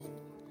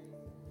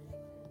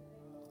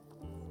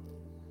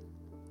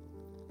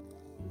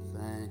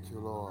Thank you,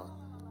 Lord.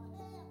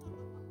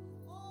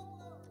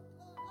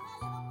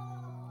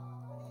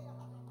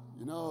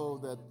 You know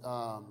that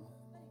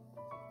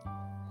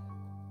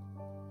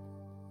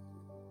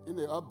in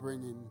the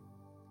upbringing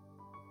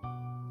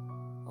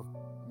of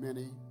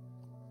many,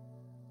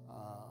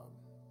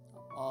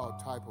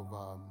 all type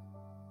of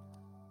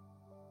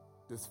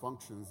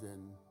dysfunctions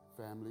in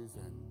families,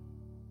 and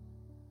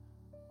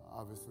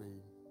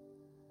obviously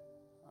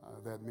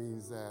that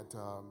means that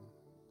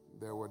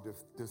there were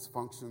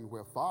dysfunctions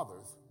where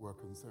fathers were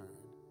concerned,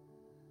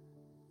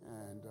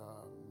 and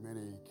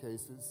many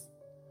cases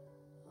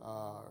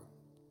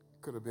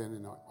could have been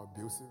an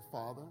abusive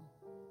father,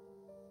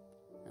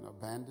 an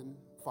abandoned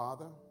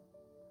father,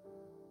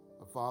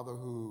 a father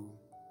who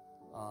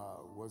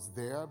was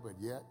there but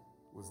yet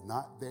was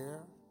not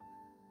there.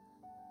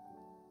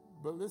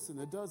 But listen,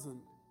 it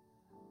doesn't,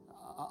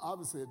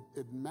 obviously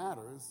it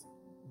matters,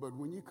 but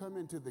when you come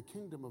into the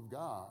kingdom of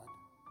God,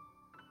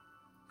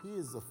 He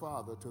is the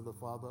father to the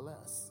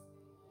fatherless.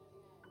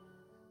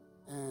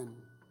 And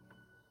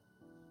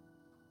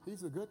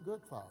He's a good,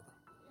 good father.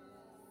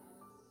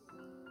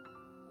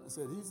 I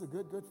said, He's a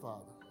good, good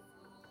father.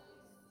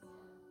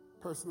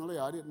 Personally,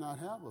 I did not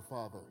have a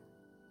father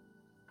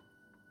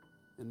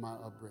in my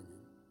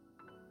upbringing.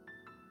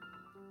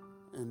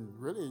 And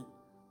really,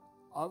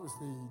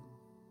 obviously,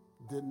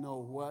 didn't know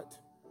what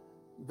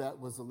that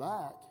was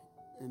like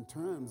in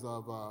terms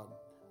of a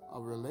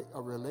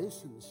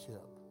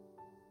relationship.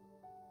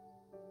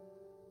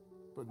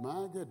 But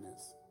my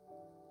goodness,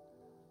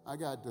 I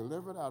got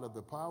delivered out of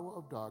the power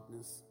of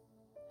darkness.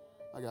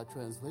 I got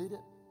translated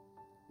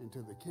into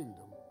the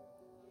kingdom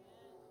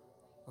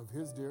of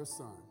His dear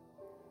Son.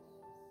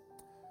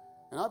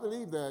 And I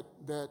believe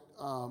that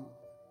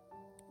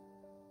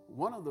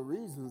one of the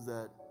reasons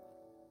that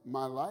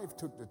my life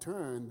took the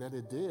turn that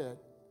it did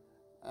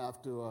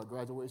after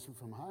graduation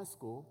from high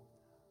school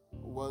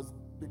was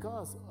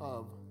because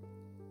of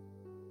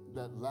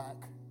that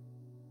lack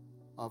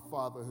of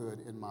fatherhood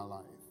in my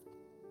life.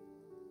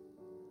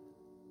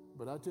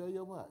 But I tell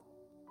you what,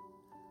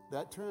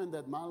 that turn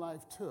that my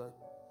life took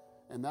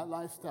and that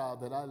lifestyle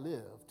that I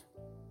lived,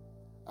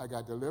 I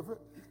got delivered.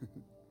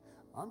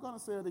 I'm going to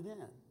say it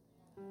again.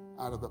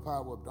 Out of the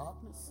power of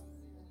darkness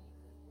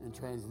and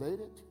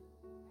translated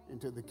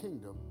into the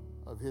kingdom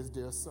of His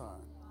dear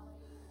Son.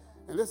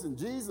 And listen,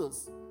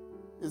 Jesus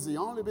is the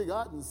only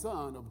begotten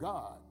Son of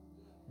God,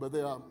 but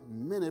there are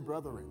many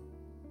brethren.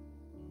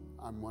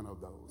 I'm one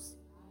of those.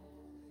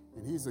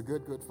 And He's a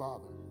good, good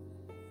Father.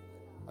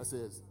 I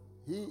says,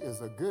 He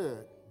is a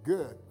good,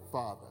 good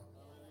Father.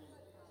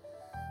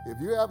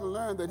 If you haven't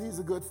learned that He's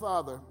a good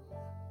Father,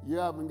 you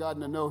haven't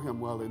gotten to know Him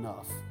well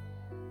enough.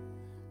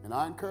 And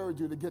I encourage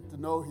you to get to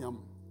know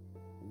Him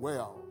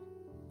well,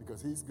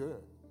 because He's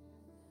good.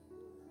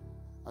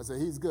 I say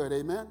He's good,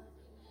 amen?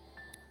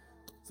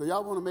 So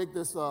y'all want to make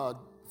this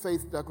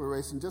faith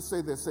declaration. Just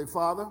say this. Say,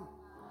 Father,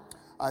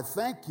 I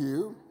thank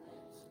You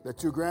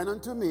that You grant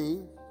unto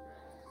me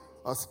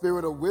a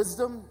spirit of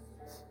wisdom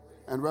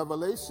and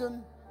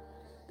revelation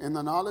in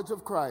the knowledge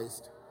of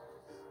Christ.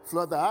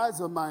 Flood the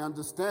eyes of my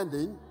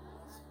understanding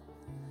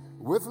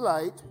with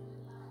light,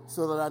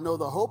 so that I know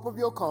the hope of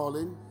Your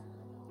calling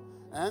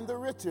and the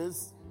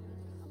riches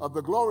of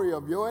the glory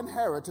of Your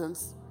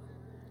inheritance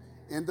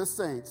in the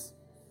saints.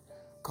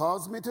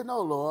 Cause me to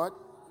know, Lord,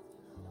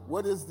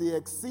 what is the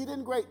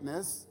exceeding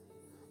greatness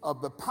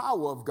of the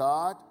power of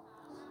God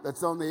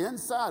that's on the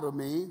inside of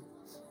me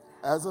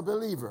as a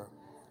believer.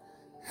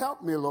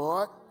 Help me,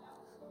 Lord,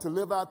 to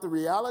live out the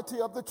reality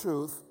of the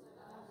truth,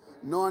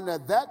 knowing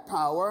that that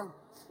power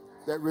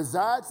that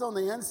resides on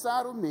the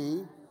inside of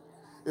me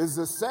is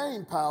the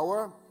same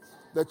power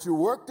that You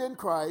worked in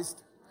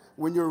Christ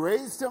when You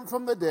raised Him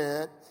from the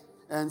dead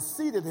and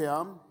seated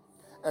Him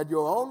at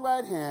Your own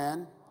right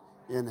hand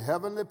in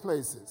heavenly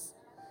places.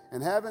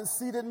 And having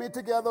seated me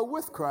together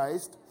with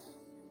Christ,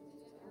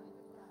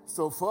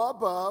 so far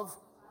above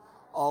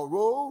all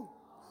rule,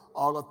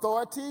 all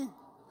authority,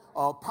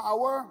 all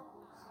power,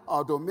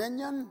 all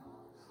dominion,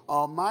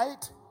 all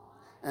might,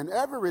 and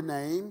every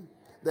name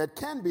that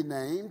can be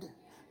named,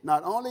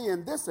 not only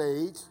in this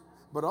age,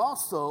 but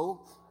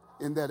also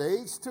in that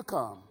age to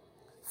come.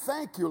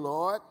 Thank You,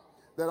 Lord,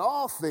 that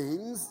all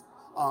things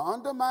are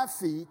under my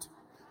feet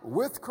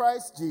with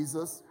Christ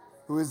Jesus,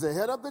 who is the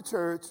head of the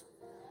church,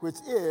 which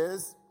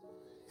is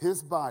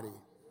His body.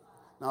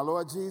 Now,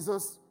 Lord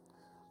Jesus,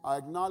 I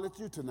acknowledge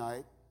You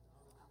tonight.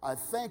 I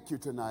thank You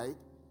tonight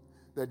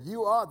that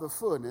You are the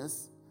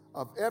fullness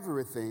of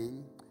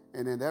everything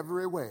and in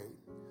every way.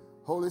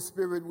 Holy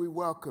Spirit, we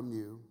welcome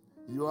You.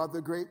 You are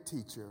the great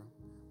teacher.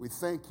 We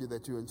thank You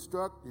that You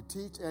instruct, You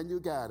teach, and You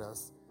guide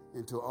us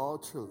into all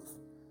truth.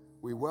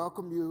 We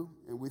welcome You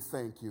and we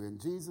thank You. In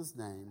Jesus'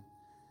 name,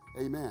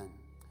 amen.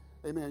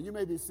 Amen. You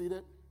may be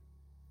seated.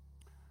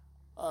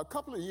 A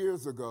couple of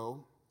years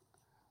ago,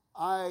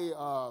 I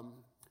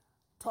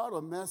taught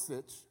a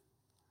message,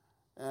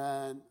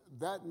 and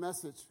that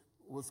message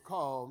was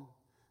called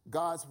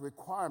God's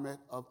Requirement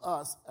of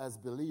Us as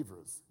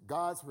Believers.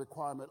 God's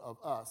Requirement of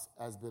Us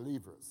as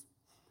Believers.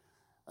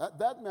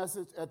 That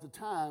message at the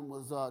time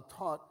was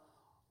taught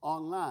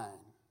online.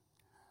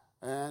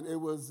 And it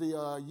was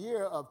the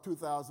year of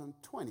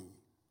 2020.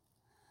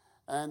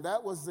 And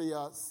that was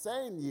the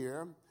same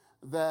year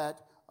that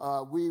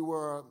we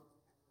were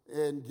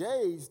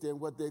engaged in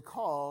what they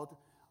called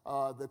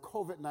the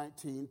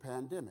COVID-19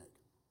 pandemic.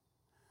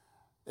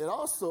 It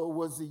also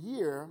was the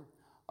year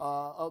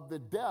of the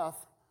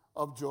death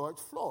of George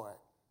Floyd.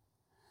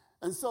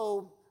 And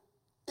so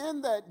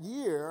in that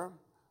year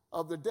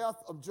of the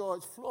death of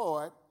George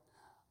Floyd,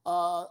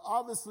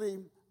 obviously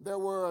there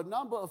were a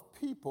number of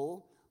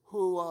people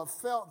who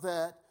felt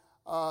that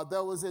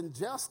there was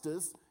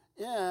injustice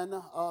in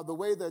the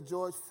way that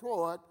George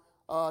Floyd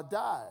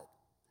died.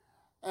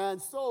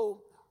 And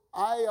so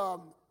I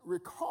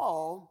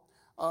recall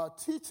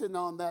teaching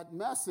on that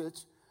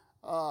message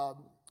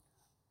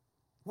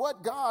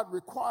what God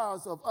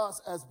requires of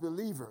us as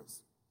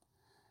believers.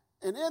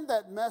 And in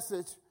that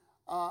message,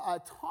 I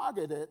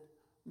targeted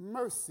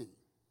mercy.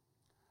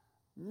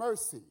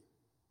 Mercy.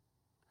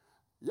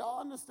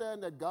 Y'all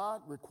understand that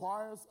God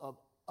requires of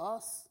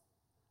us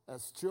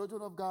as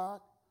children of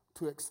God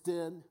to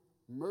extend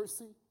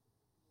mercy?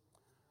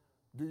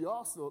 Do you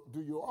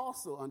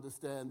also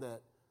understand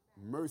that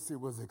mercy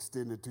was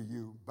extended to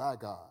you by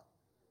God?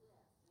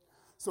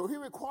 So he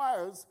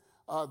requires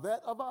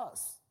that of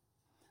us.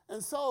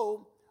 And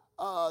so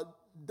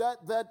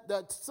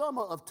that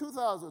summer of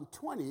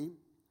 2020,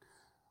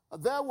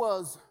 there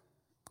was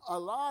a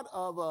lot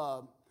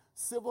of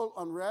civil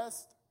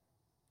unrest.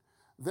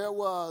 There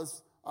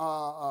was a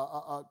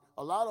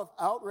lot of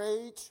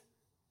outrage.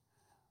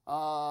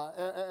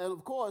 And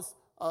of course,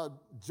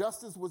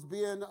 justice was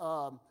being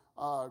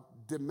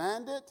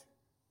demanded,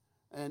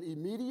 and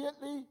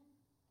immediately.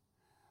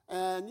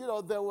 And, you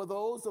know, there were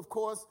those, of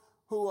course,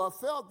 who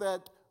felt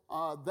that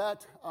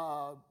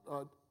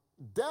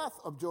death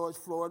of George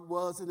Floyd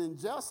was an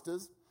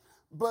injustice.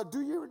 But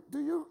do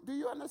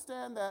you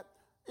understand that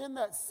in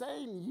that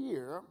same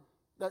year,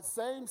 that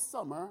same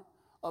summer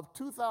of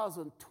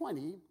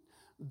 2020,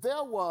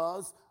 there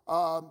was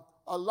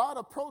a lot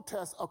of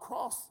protests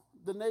across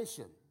the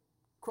nation,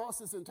 across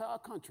this entire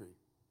country.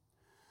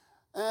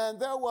 And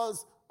there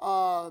was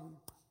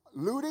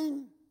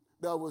looting,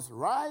 there was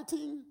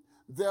rioting,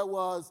 there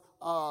was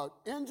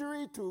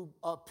injury to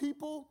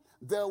people,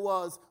 there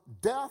was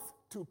death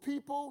to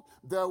people,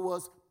 there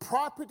was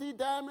property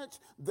damage,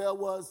 there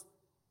was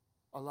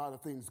a lot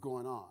of things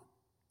going on.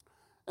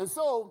 And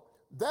so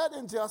that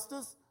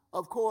injustice,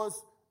 of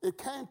course, it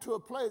came to a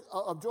place,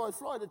 of George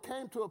Floyd, it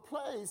came to a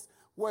place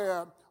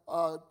where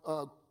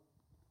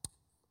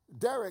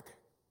Derek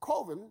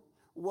Chauvin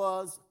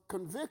was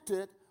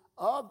convicted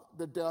of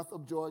the death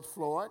of George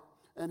Floyd,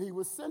 and he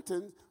was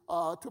sentenced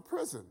to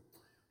prison.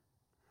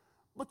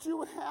 But you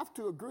would have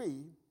to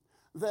agree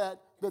that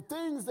the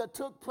things that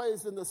took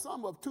place in the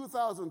summer of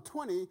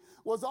 2020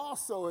 was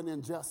also an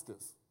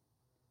injustice.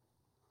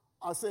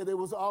 I said it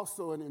was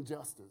also an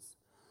injustice.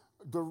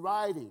 The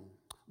rioting,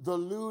 the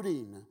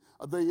looting,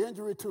 the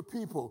injury to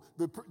people,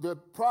 the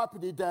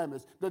property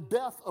damage, the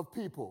death of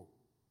people,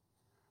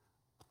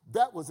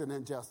 that was an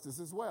injustice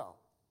as well.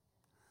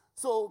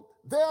 So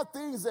there are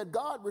things that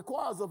God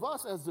requires of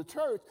us as the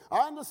church. I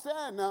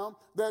understand now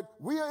that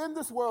we are in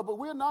this world, but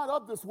we're not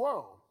of this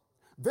world.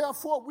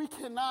 Therefore, we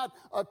cannot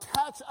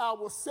attach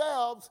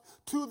ourselves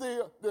to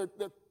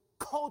the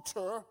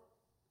culture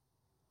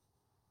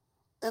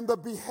and the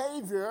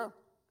behavior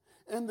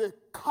and the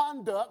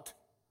conduct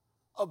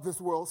of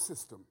this world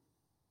system.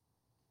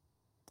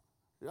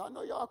 I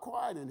know y'all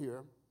quiet in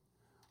here,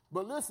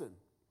 but listen,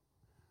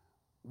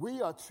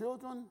 we are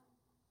children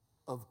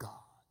of God.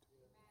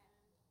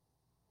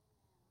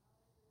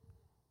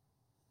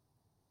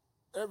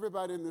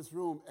 Everybody in this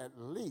room at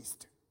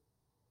least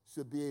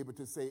should be able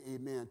to say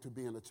amen to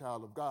being a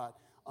child of God,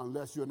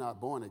 unless you're not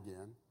born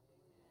again.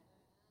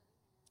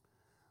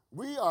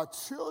 We are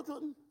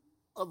children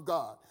of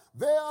God.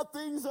 There are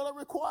things that are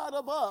required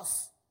of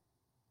us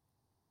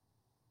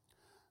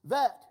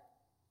that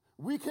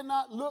we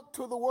cannot look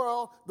to the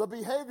world, the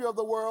behavior of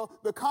the world,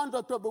 the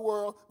conduct of the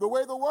world, the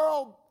way the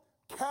world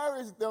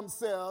carries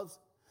themselves,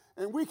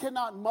 and we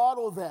cannot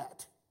model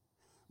that.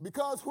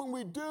 Because when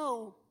we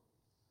do,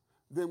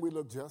 then we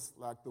look just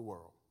like the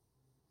world.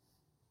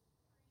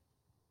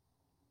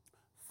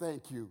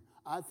 Thank you.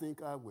 I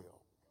think I will.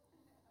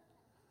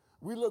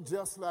 We look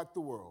just like the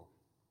world.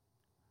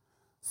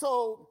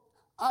 So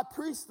I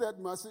preached that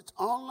message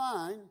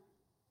online,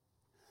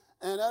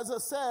 and as I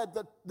said,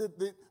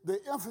 the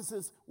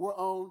emphasis were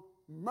on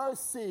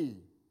mercy.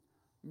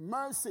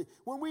 Mercy.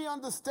 When we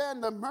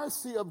understand the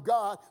mercy of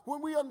God,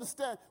 when we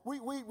understand, we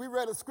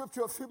read a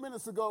scripture a few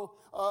minutes ago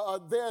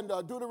there in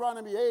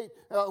Deuteronomy 8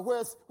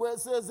 where it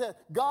says that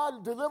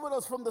God delivered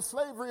us from the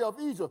slavery of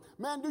Egypt.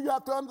 Man, do you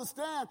have to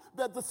understand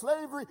that the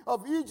slavery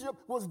of Egypt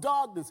was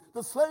darkness.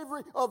 The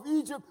slavery of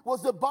Egypt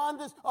was the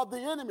bondage of the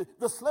enemy.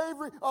 The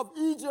slavery of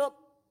Egypt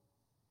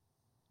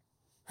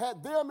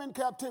had them in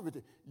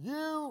captivity.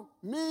 You,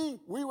 me,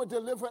 we were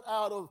delivered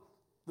out of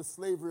the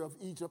slavery of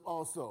Egypt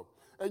also.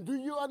 And do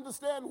you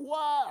understand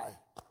why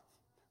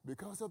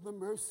Because of the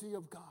mercy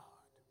of God.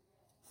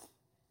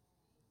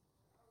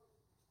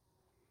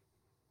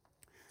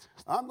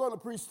 I'm going to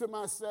preach to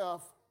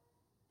myself.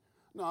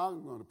 No,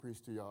 I'm going to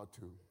preach to y'all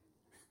too.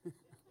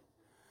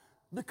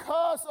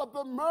 Because of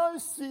the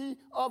mercy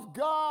of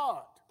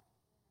God.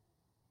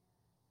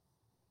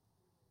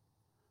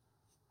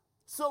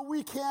 So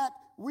we can't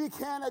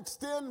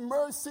extend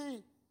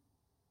mercy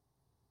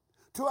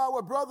to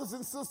our brothers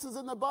and sisters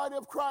in the body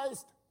of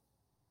Christ.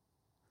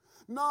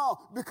 No,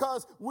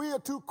 because we are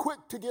too quick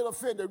to get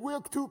offended. We're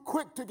too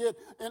quick to get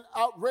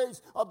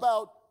outraged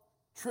about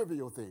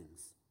trivial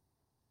things.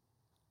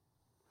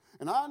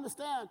 And I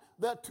understand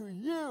that to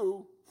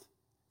you,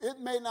 it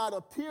may not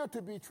appear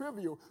to be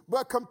trivial,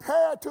 but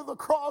compared to the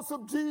cross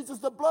of Jesus,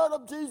 the blood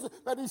of Jesus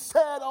that he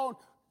shed on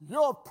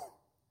your,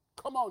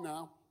 come on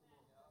now,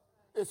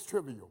 it's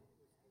trivial.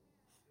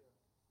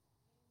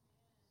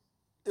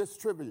 It's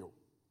trivial.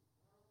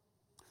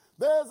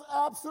 There's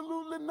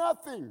absolutely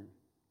nothing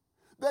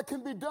that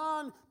can be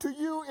done to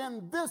you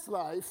in this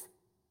life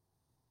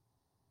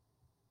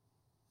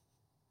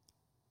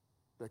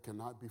that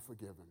cannot be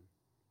forgiven.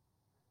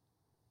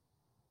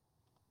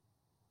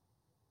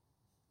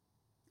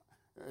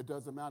 It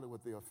doesn't matter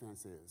what the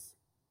offense is.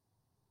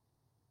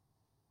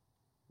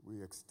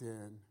 We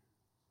extend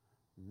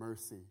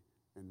mercy,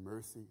 and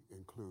mercy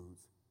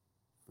includes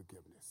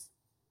forgiveness.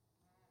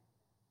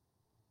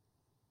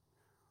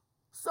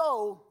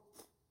 So,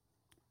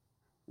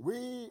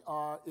 we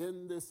are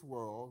in this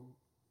world,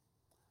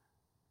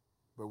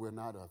 but we're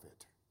not of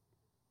it.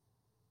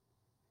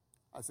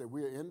 I said,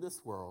 we are in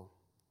this world,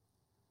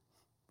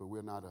 but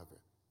we're not of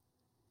it.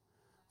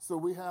 So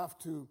we have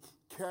to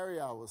carry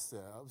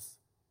ourselves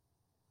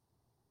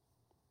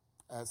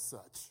as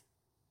such,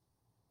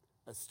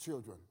 as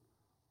children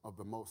of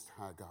the Most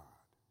High God.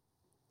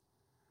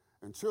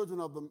 And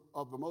children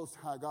of the Most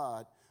High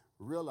God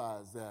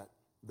realize that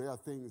there are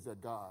things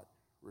that God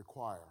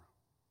requires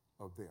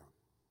of them.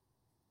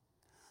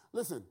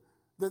 Listen,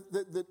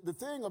 the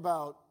thing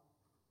about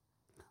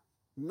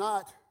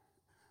not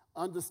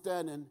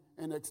understanding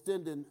and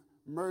extending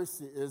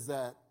mercy is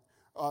that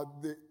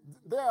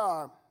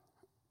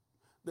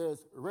there's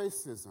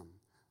racism,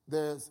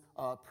 there's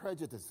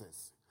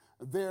prejudices,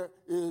 there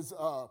is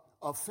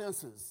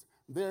offenses,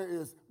 there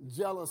is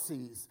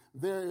jealousies,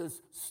 there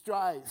is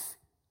strife.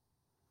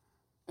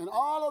 And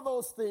all of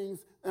those things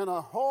and a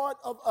horde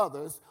of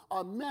others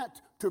are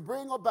meant to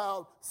bring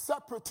about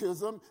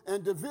separatism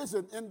and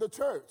division in the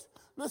church.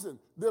 Listen,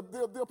 the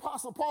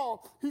Apostle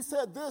Paul, he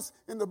said this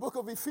in the book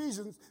of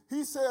Ephesians.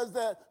 He says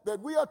that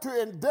we are to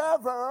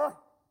endeavor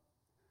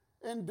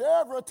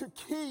to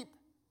keep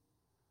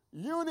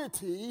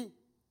unity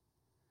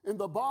in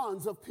the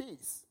bonds of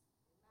peace.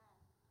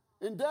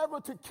 Endeavor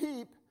to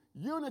keep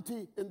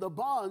unity in the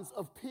bonds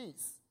of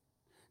peace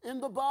in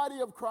the body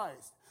of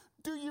Christ.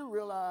 Do you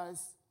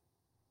realize,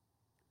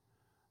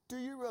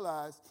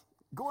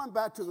 going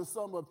back to the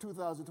summer of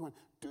 2020,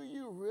 do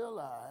you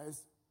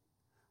realize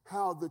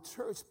how the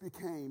church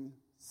became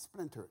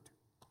splintered?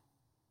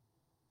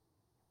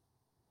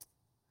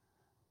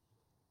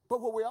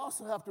 But what we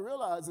also have to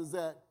realize is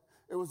that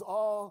it was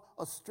all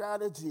a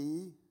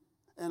strategy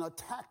and a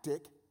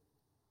tactic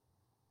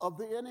of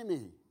the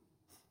enemy.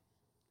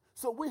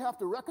 So we have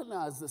to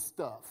recognize this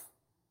stuff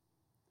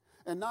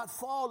and not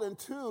fall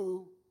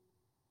into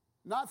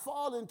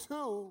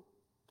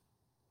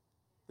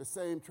the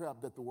same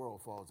trap that the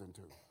world falls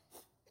into.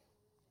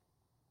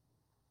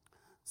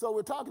 So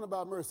we're talking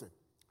about mercy.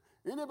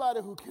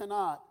 Anybody who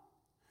cannot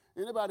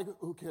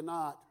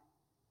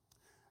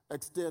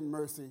extend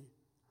mercy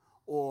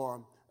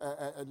or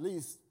at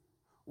least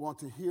want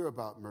to hear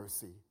about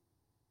mercy,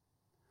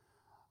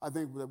 I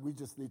think that we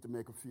just need to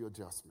make a few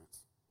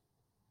adjustments.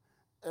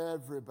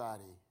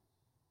 Everybody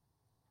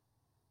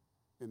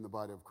in the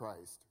body of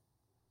Christ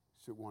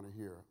should want to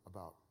hear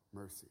about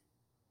mercy.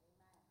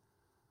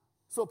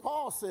 So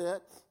Paul said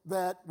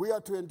that we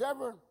are to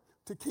endeavor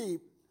to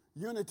keep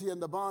unity in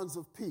the bonds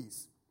of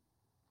peace.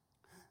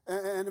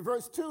 And in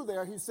verse 2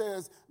 there, he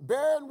says,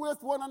 bearing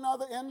with one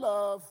another in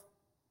love.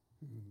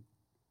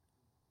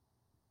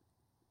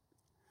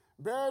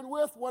 Bearing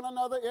with one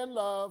another in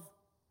love.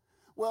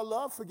 Well,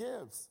 love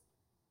forgives.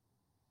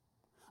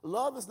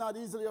 Love is not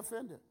easily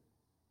offended.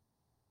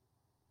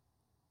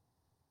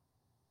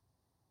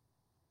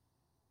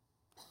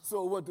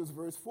 So what does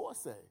verse 4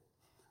 say?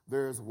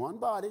 There is one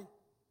body,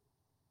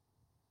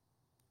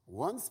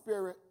 one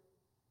spirit,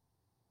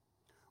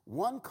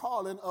 one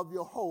calling of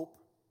your hope.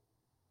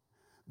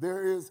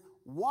 There is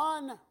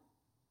one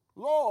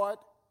Lord,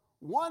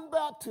 one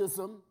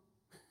baptism.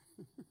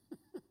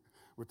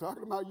 We're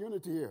talking about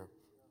unity here.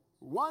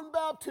 One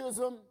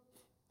baptism,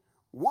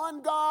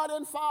 one God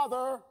and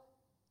Father.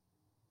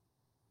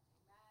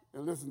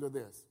 And listen to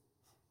this.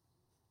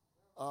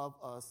 Of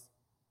us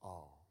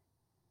all.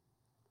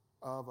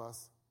 Of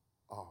us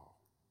all.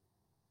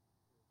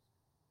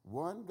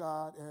 One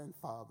God and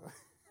Father.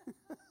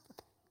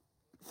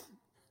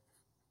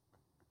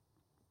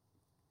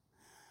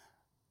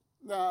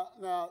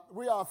 Now,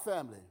 we are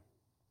family.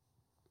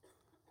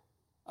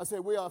 I said,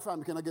 we are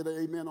family. Can I get an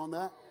amen on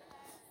that?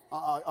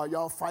 Are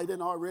y'all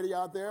fighting already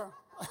out there?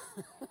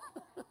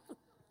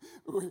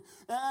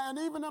 And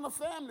even in a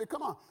family,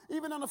 come on,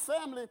 even in a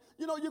family,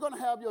 you know, you're going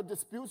to have your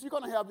disputes. You're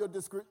going to have your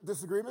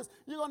disagreements.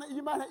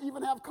 You might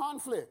even have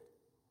conflict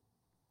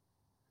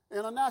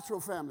in a natural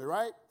family,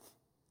 right?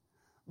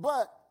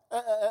 But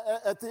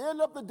at the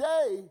end of the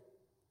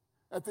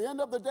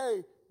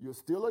day, you're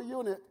still a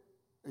unit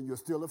and you're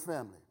still a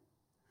family.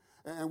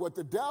 And what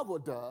the devil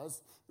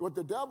does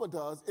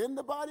in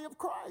the body of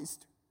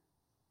Christ,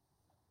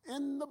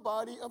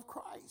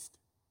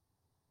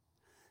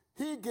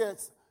 he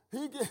gets,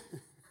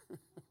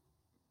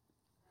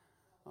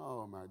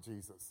 oh my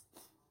Jesus.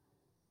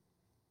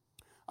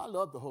 I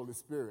love the Holy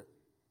Spirit.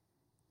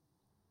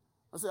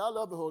 I say, I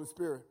love the Holy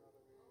Spirit.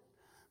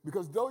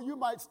 Because though you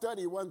might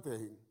study one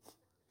thing,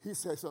 he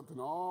says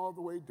something all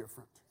the way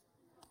different.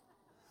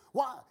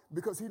 Why?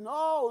 Because he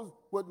knows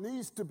what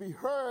needs to be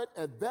heard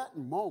at that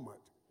moment.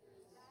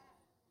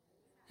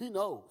 He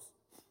knows.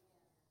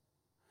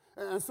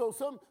 And so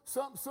some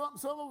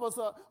of us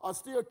are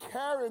still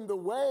carrying the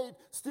weight,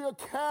 still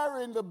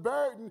carrying the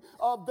burden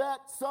of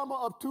that summer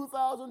of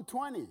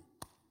 2020.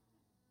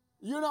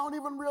 You don't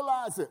even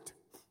realize it.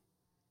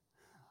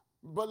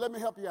 But let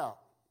me help you out.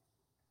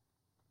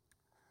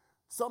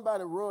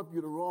 Somebody rubbed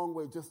you the wrong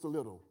way just a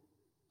little.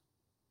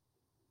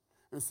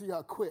 And see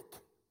how quick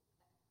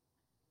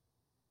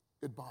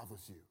it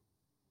bothers you.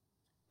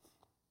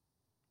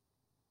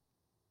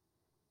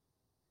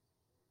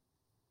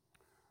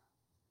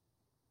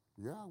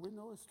 Yeah, we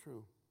know it's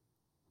true.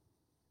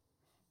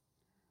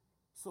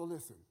 So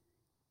listen,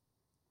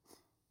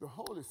 the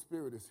Holy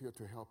Spirit is here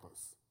to help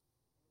us.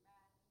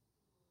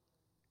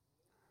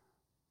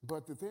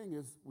 But the thing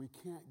is, we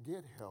can't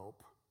get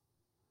help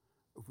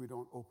if we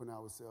don't open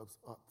ourselves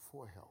up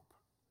for help.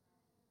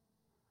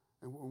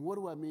 And what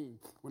do I mean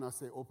when I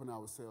say open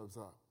ourselves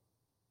up?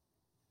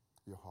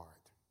 Your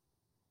heart.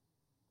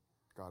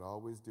 God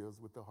always deals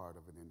with the heart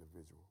of an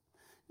individual.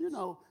 You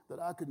know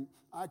that I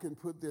can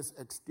put this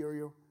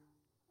exterior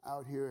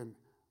out here and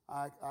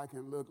I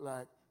can look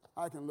like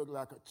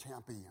a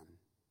champion.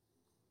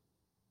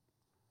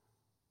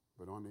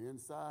 But on the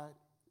inside,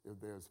 if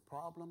there's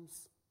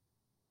problems,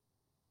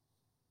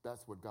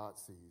 that's what God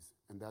sees,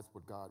 and that's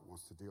what God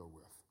wants to deal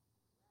with.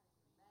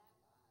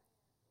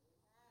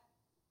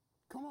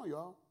 Come on,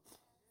 y'all.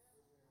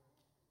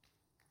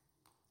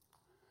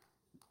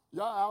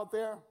 Y'all out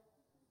there?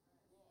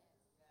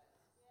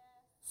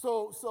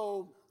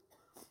 So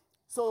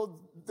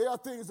there are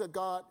things that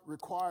God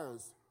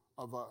requires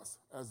of us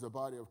as the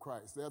body of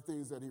Christ. There are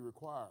things that he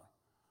requires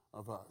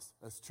of us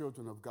as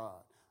children of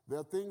God. There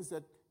are things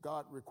that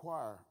God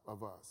requires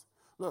of us.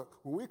 Look,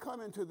 when we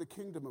come into the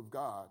kingdom of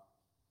God,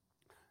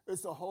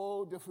 it's a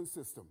whole different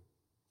system.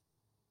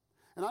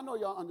 And I know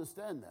y'all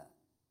understand that.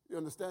 You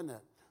understand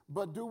that.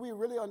 But do we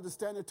really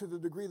understand it to the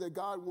degree that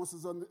God wants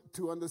us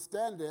to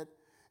understand it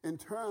in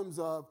terms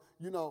of,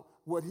 you know,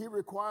 what he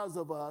requires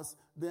of us,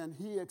 then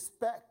he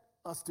expects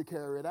us to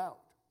carry it out.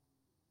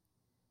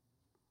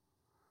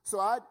 So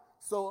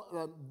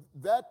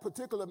that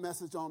particular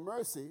message on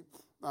mercy,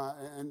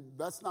 and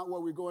that's not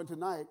where we're going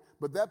tonight,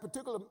 but that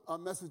particular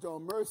message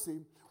on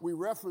mercy, we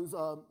reference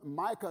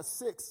Micah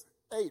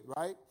 6:8,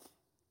 right?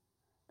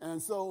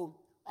 And so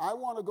I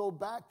want to go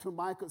back to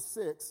Micah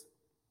 6,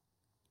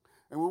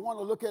 and we want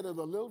to look at it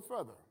a little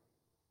further.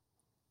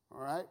 All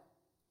right?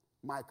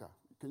 Micah.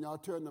 Can y'all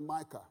turn to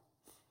Micah?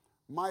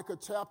 Micah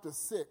chapter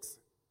 6.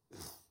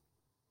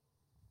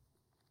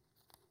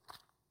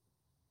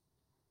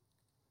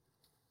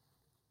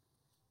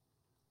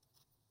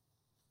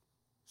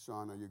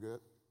 Sean, are you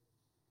good?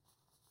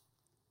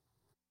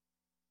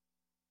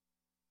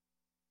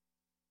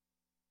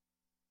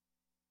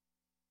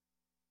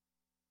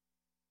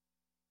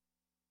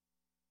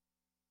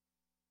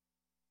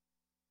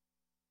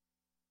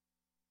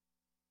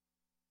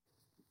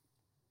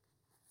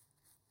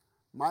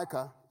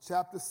 Micah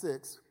chapter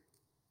 6.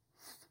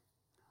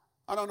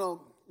 I don't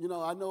know,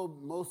 I know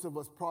most of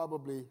us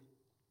probably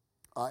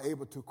are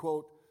able to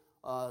quote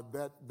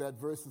that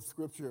verse of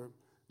scripture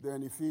there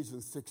in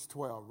Ephesians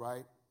 6:12,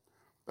 right?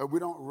 We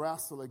don't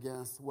wrestle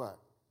against what?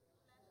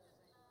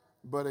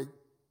 But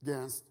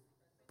against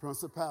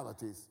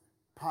principalities,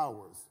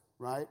 powers,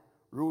 right?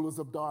 Rulers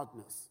of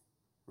darkness,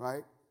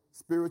 right?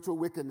 Spiritual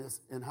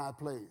wickedness in high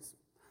place.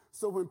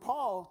 So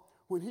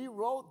when he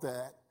wrote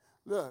that,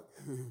 look,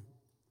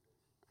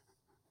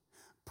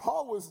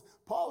 Paul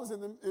was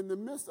in the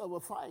midst of a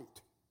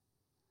fight,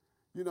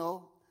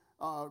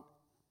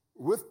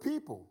 with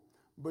people.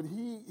 But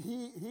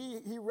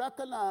he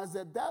recognized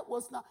that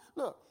was not,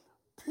 look,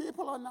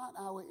 people are not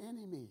our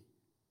enemy,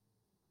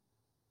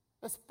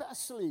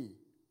 especially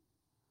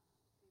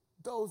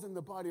those in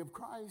the body of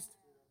Christ.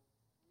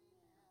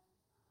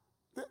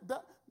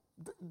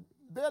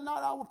 They're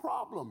not our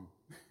problem.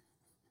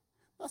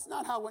 That's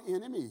not our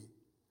enemy.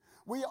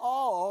 We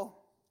all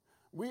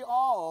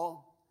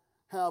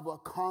have a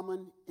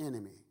common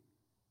enemy.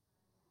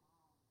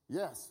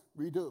 Yes,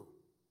 we do.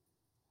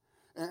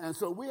 And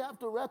so we have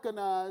to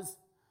recognize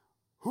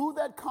who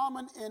that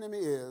common enemy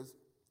is.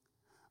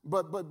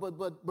 But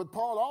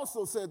Paul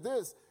also said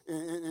this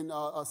in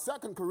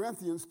 2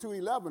 Corinthians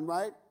 2:11,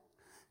 right?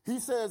 He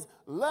says,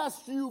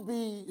 lest you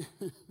be,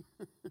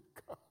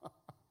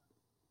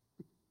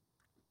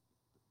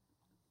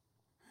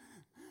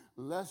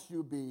 lest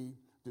you be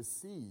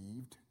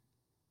deceived,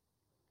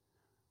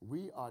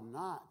 we are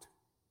not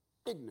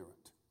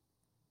ignorant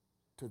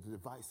to the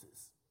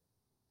devices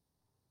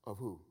of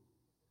who?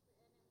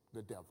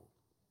 The devil.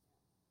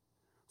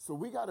 So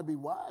we got to be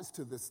wise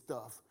to this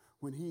stuff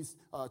when he's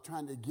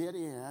trying to get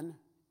in,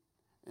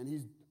 and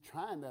he's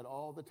trying that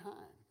all the time.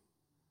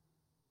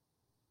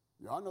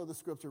 Y'all know the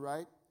scripture,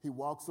 right? He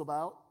walks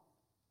about,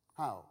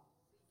 how?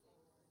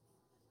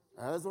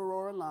 As a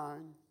roaring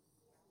lion,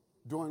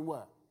 doing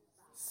what?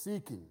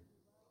 Seeking.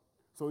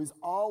 So he's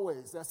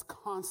always, that's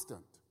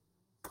constant.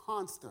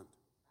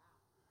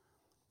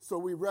 So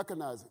we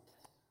recognize it.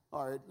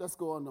 All right, let's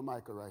go on to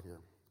Micah right here.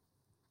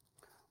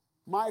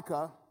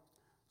 Micah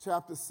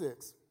chapter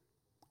 6.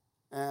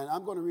 And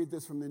I'm going to read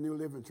this from the New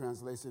Living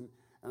Translation,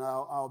 and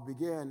I'll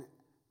begin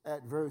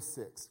at verse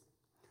 6.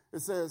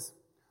 It says,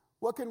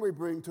 what can we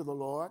bring to the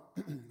Lord?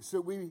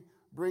 Should we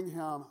bring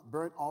him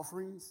burnt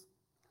offerings?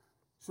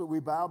 Should we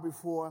bow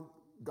before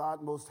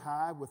God Most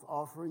High with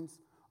offerings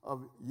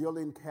of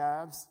yielding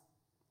calves?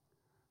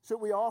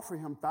 Should we offer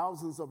him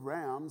thousands of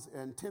rams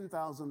and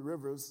 10,000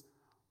 rivers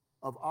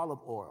of olive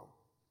oil?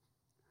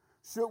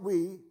 Should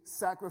we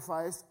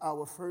sacrifice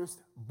our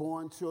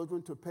firstborn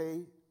children to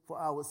pay for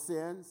our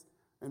sins?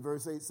 And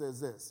verse 8 says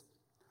this,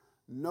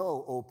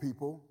 know, O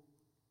people,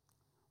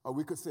 or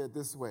we could say it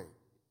this way,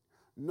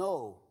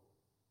 know,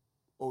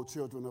 O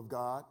children of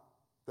God,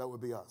 that would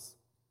be us.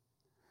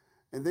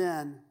 And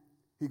then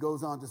he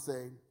goes on to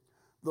say,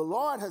 the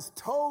Lord has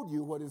told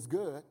you what is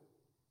good,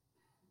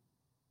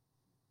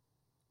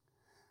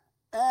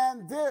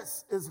 and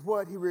this is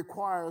what he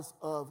requires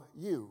of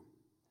you.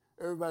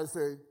 Everybody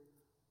say,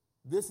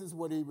 this is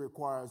what he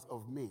requires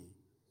of me.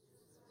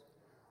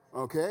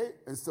 Okay?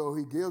 And so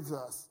he gives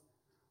us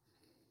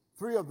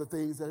 3 of the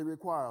things that he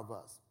requires of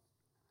us.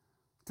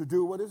 To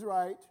do what is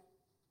right,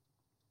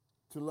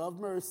 to love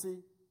mercy,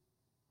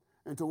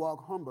 and to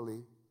walk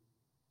humbly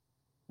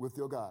with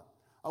your God.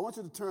 I want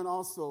you to turn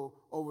also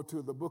over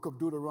to the book of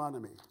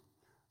Deuteronomy.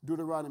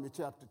 Deuteronomy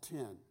chapter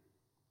 10.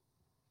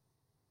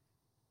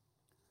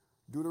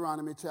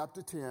 Deuteronomy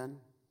chapter 10.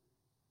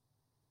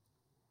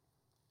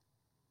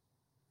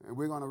 And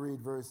we're going to read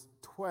verse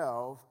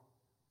 12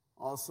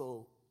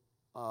 also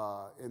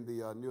in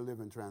the New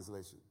Living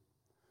Translation.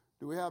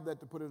 Do we have that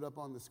to put it up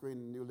on the screen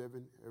in New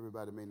Living?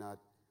 Everybody may not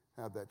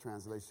have that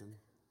translation.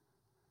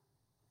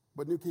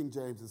 But New King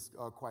James is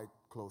quite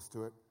close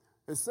to it.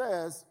 It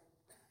says,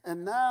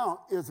 and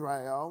now,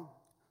 Israel,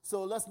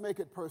 so let's make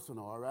it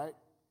personal, all right?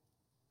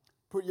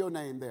 Put your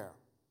name there.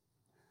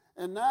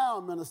 And now,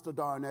 Minister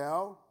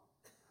Darnell,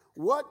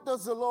 what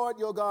does the Lord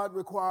your God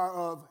require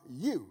of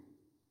you?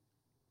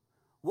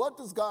 What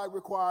does God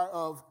require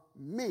of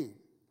me?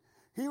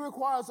 He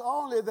requires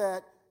only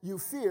that you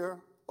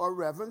fear or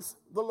reverence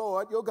the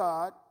Lord your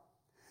God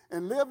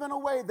and live in a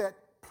way that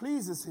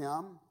pleases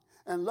him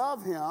and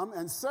love him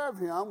and serve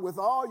him with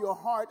all your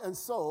heart and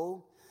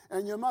soul.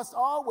 And you must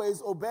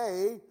always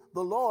obey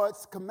the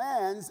Lord's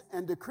commands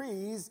and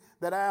decrees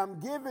that I am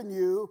giving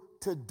you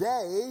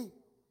today.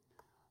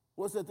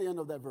 What's at the end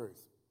of that verse?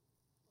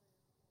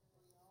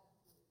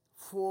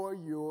 For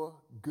your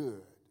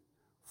good.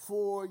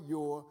 For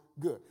your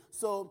good.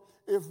 So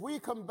if we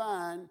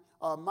combine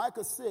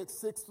Micah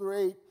 6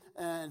 through 8,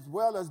 as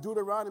well as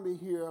Deuteronomy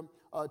here,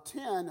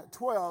 10,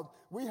 12,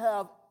 we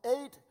have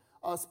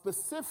 8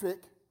 specific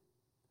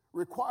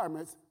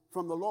requirements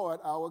from the Lord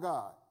our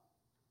God,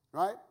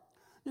 right?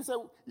 You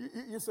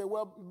say,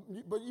 well,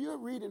 but you're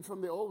reading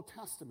from the Old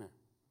Testament.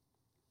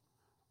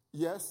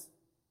 Yes,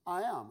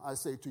 I am. I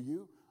say to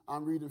you,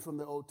 I'm reading from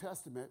the Old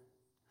Testament.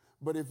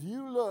 But if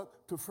you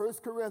look to 1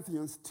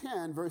 Corinthians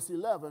 10, verse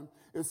 11,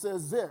 it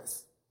says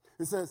this.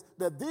 It says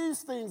that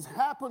these things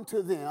happen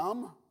to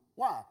them,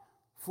 why?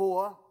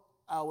 For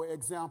our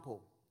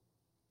example,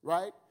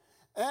 right?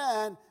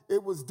 And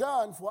it was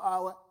done for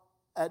our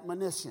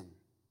admonition,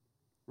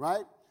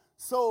 right?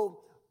 So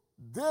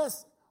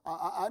this,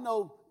 I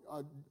know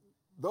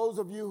those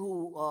of you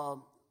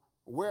who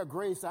wear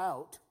grace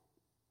out,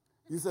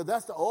 you said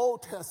that's the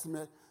Old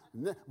Testament.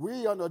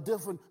 We under a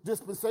different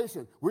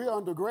dispensation. We're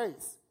under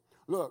grace.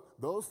 Look,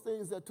 those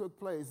things that took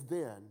place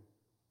then,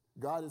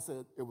 God has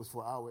said it was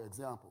for our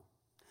example.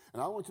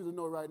 And I want you to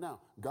know right now,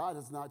 God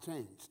has not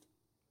changed.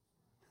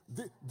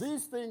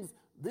 These things,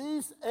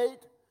 these 8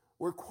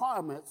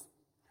 requirements,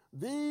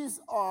 these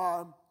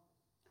are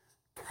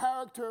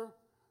character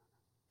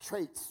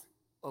traits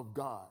of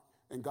God.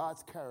 And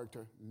God's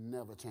character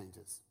never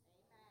changes.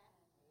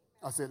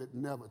 I said it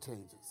never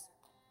changes.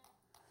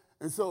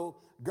 And so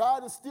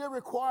God is still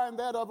requiring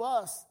that of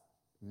us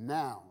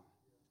now,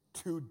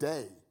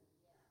 today.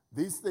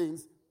 These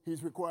things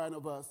he's requiring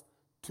of us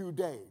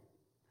today.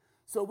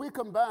 So we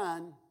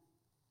combine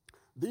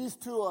these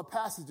 2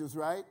 passages,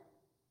 right?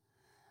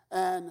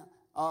 And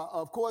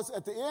of course,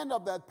 at the end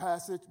of that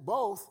passage,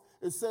 both,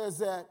 it says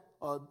that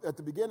at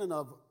the beginning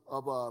of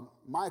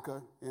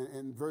Micah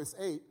in verse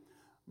 8,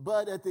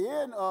 but at the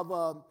end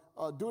of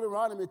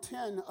Deuteronomy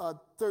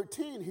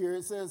 10:13 here,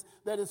 it says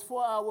that it's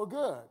for our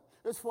good.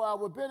 It's for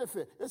our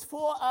benefit. It's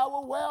for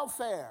our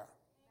welfare.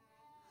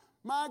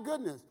 My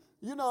goodness.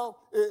 You know,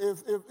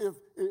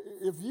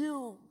 if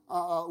you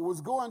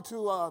was going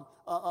to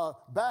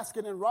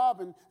Baskin and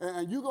Robin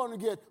and you're going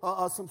to get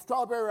some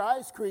strawberry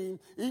ice cream,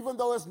 even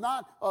though it's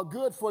not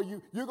good for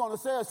you, you're going to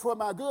say it's for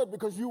my good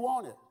because you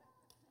want it.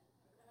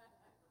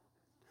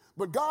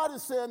 But God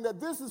is saying that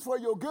this is for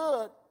your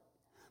good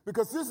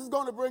because this is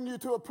going to bring you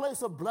to a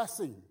place of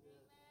blessing.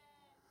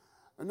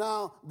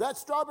 Now, that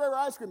strawberry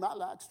ice cream, I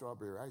like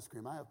strawberry ice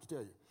cream, I have to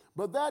tell you.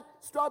 But that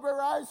strawberry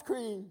ice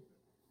cream,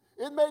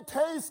 it may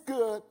taste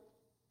good.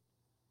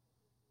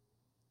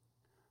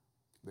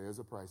 There's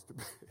a price to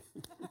pay.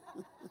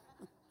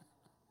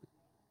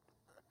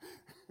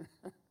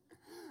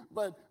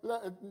 But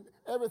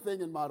everything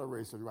in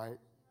moderation, right?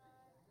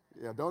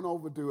 Yeah, don't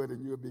overdo it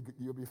and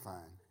you'll be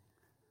fine.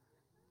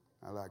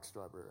 I like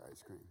strawberry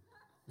ice cream.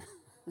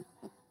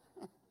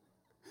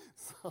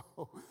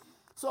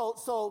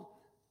 So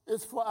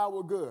it's for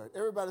our good.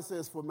 Everybody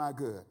says for my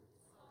good.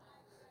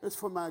 It's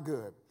for my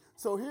good.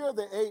 So here are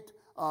the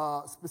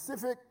 8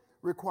 specific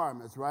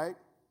requirements, right?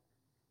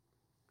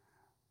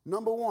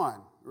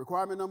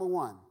 Requirement number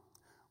 1,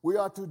 we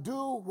are to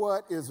do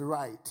what is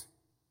right.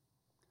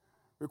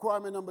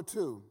 Requirement number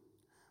 2,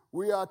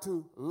 we are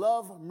to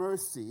love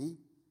mercy.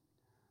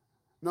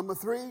 Number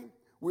 3,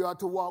 we are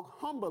to walk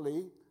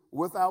humbly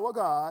with our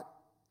God.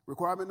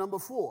 Requirement number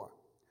 4,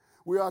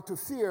 we are to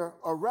fear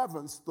or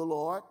reverence the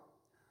Lord.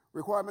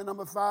 Requirement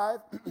number 5,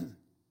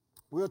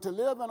 we are to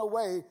live in a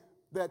way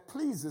that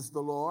pleases the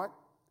Lord.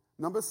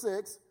 Number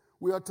 6,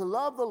 we are to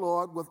love the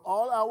Lord with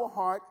all our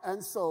heart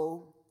and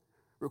soul.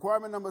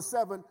 Requirement number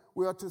 7,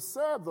 we are to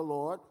serve the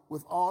Lord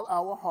with all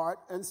our heart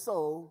and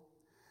soul.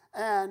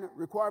 And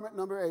requirement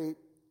number 8,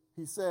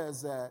 he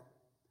says that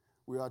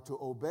we are to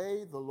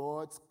obey the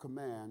Lord's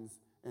commands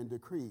and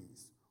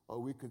decrees, or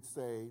we could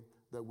say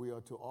that we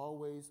are to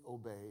always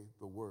obey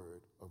the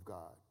word of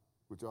God.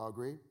 Would you all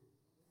agree?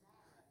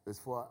 It's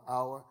for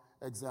our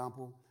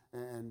example.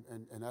 And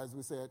as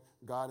we said,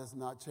 God has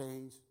not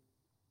changed.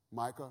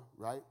 Micah,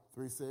 right?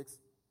 3:6.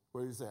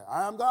 What did he say?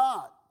 I am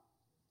God.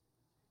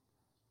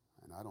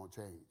 And I don't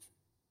change.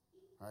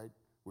 Right?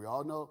 We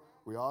all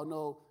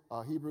know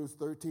Hebrews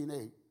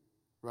 13:8,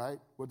 right?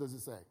 What does it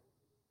say?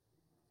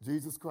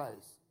 Jesus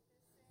Christ,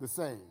 the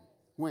same.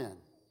 When?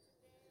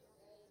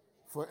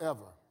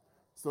 Forever.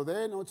 So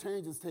there ain't no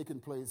changes taking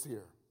place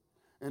here.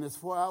 And it's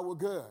for our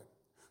good.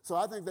 So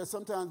I think that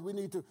sometimes we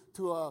need to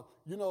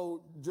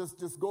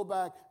just go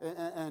back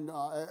and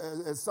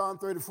as Psalm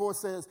 34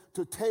 says,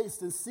 to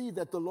taste and see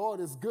that the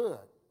Lord is good.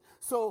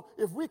 So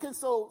if we can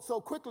so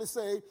quickly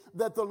say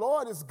that the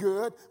Lord is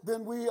good,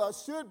 then we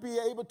should be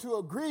able to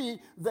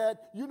agree that,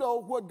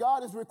 what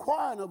God is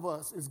requiring of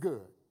us is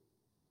good.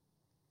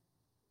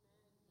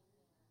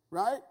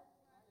 Right?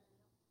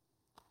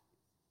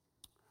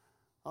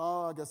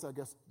 Oh, I guess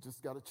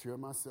just got to cheer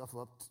myself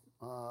up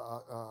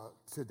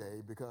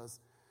today because,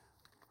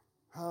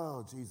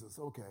 oh, Jesus,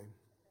 okay.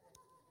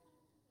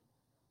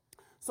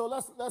 So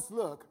let's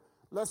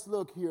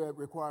look here at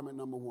requirement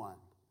number 1.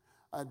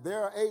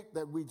 There are 8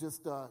 that we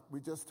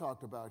just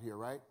talked about here,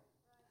 right?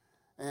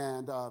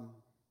 And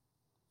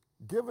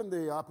given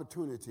the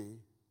opportunity,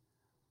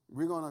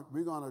 we're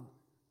gonna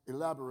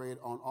elaborate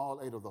on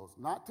all 8 of those.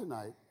 Not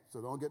tonight, so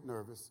don't get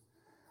nervous,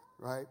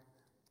 right?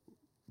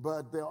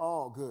 But they're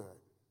all good.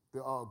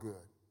 They're all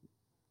good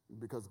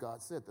because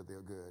God said that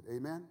they're good.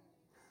 Amen?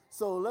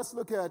 So let's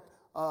look at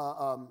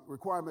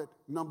requirement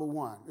number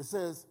 1. It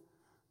says,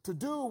 to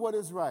do what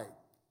is right.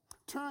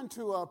 Turn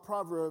to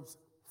Proverbs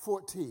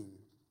 14.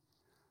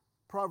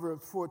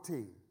 Proverbs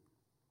 14.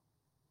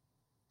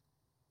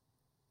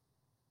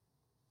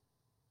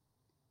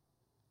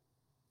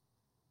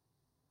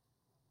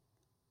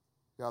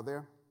 Y'all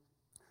there?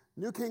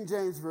 New King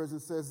James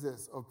Version says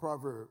this of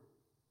Proverbs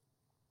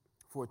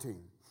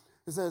 14.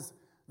 It says,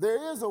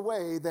 there is a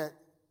way that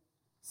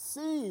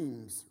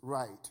seems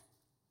right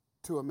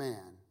to a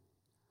man,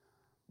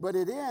 but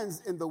it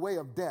ends in the way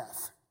of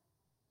death.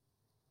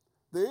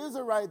 There is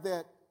a right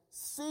that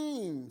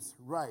seems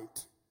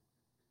right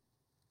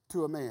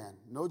to a man.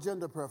 No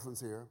gender preference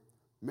here,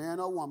 man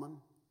or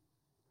woman.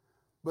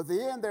 But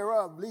the end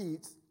thereof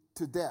leads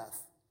to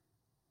death.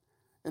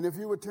 And if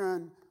you would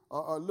turn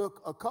or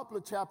look a couple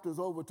of chapters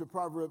over to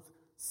Proverbs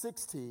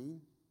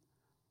 16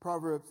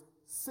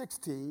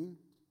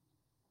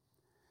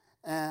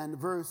 and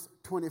verse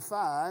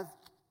 25,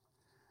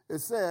 it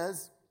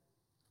says,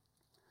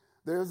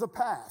 there is a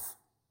path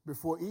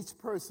before each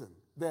person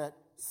that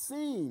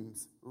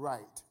seems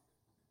right,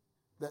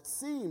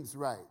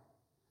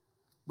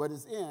 but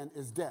its end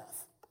is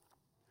death.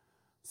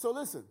 So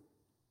listen,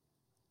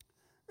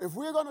 if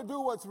we're going to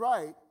do what's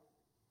right,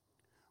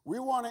 we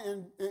want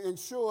to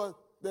ensure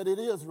that it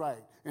is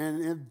right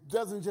and it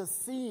doesn't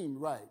just seem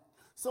right.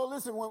 So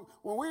listen, when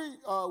we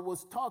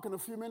was talking a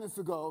few minutes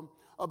ago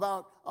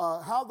about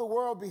how the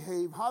world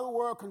behaves, how the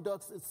world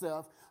conducts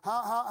itself,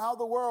 how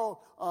the world,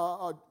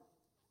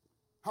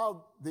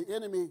 how the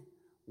enemy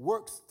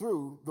works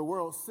through the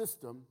world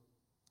system,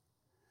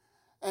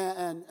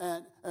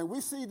 and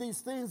we see these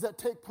things that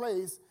take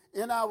place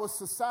in our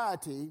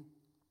society,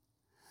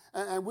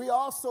 and we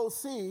also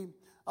see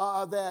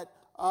that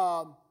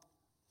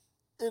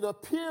it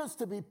appears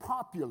to be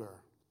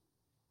popular.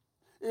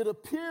 It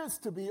appears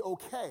to be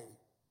okay.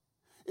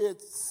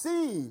 It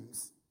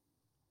seems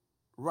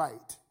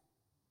right.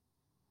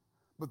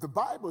 But the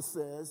Bible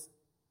says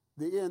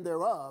the end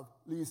thereof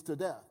leads to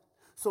death.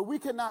 So we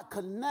cannot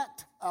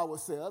connect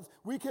ourselves,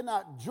 we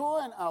cannot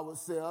join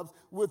ourselves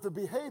with the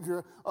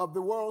behavior of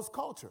the world's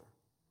culture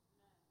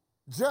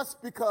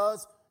just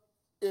because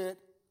it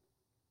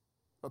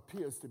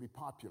appears to be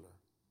popular.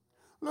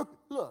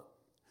 Look,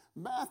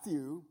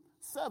 Matthew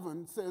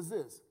 7 says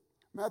this.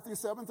 Matthew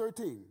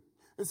 7:13.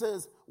 It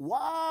says,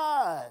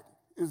 wide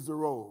is the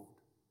road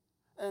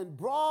and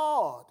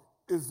broad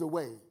is the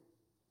way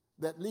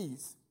that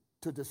leads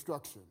to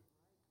destruction.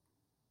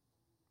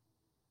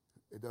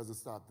 It doesn't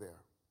stop there.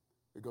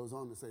 It goes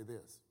on to say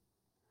this.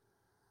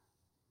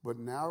 But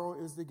narrow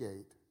is the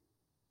gate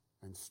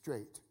and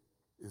straight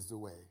is the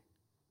way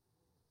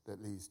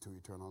that leads to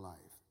eternal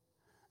life.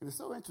 And it's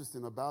so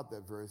interesting about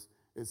that verse.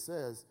 It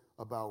says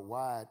about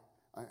wide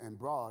and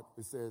broad,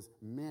 it says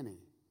many,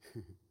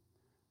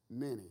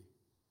 many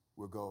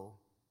will go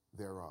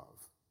thereof.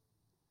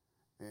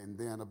 And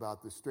then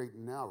about the straight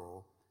and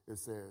narrow, it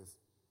says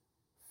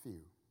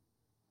few.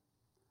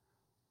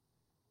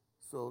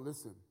 So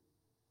listen,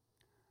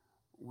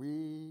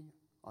 we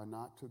are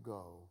not to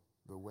go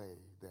the way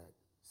that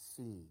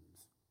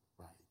seems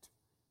right.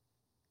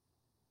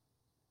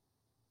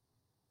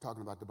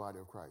 Talking about the body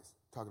of Christ,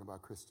 talking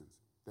about Christians,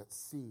 that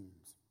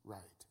seems right.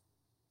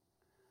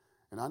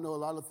 And I know a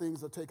lot of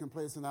things are taking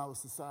place in our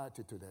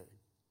society today.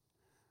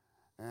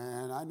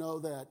 And I know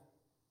that,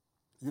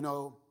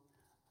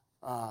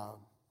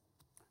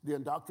 the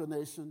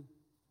indoctrination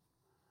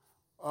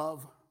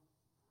of,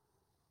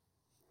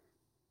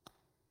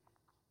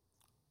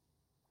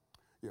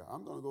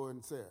 I'm going to go ahead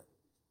and say it.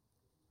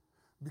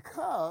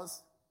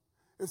 Because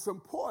it's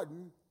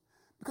important,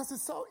 because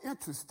it's so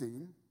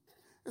interesting.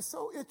 It's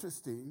so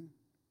interesting.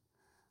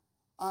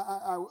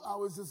 I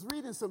was just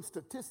reading some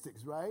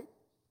statistics, right,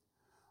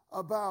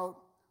 about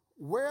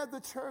where the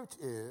church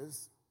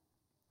is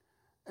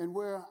and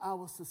where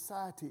our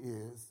society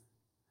is,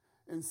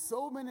 and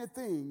so many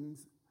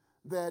things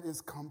that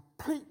is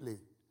completely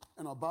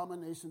an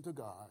abomination to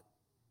God.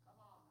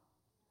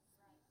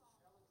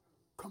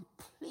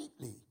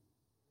 Completely.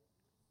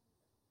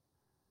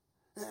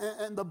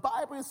 And the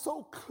Bible is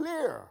so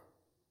clear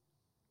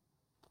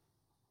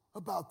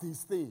about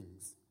these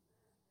things.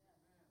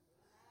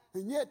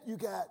 And yet you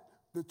got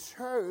the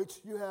church,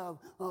 you have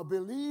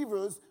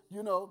believers,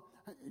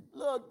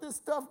 look, this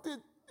stuff,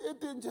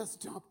 it didn't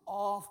just jump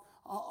off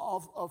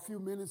a few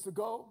minutes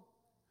ago.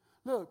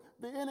 Look,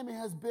 the enemy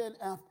has been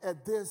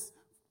at this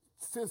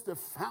since the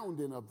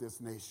founding of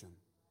this nation,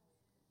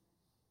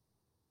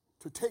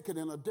 to take it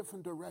in a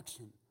different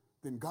direction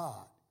than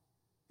God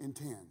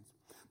intends.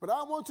 But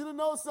I want you to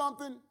know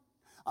something.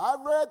 I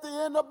read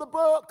the end of the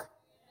book.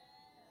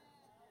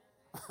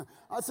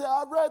 I said,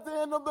 I read the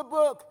end of the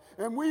book,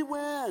 and we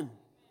win.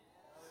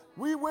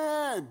 We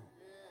win.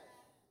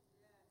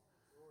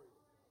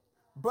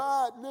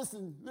 But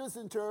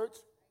listen, church.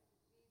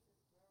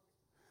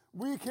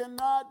 We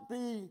cannot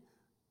be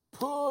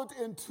pulled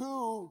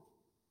into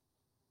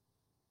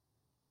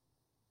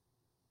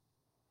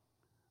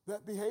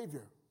that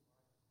behavior.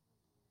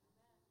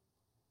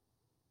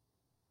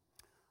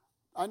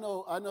 I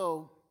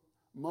know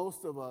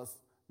most of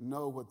us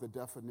know what the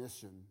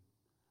definition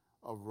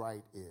of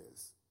right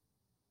is.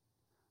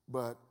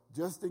 But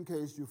just in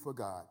case you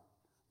forgot,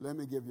 let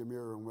me give you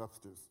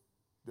Merriam-Webster's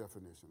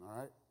definition, all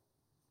right?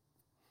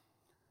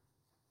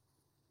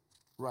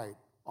 Right,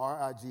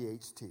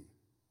 R-I-G-H-T.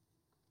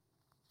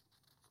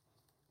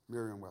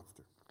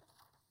 Merriam-Webster.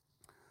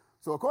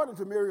 So according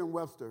to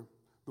Merriam-Webster,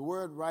 the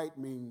word right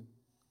means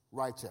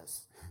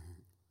righteous.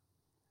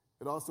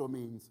 It also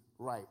means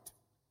right.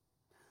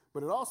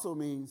 But it also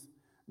means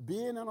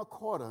being in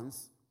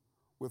accordance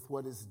with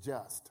what is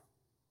just.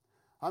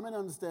 How many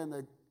understand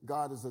that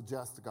God is a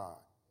just God?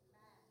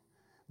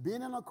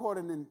 Being in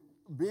accordance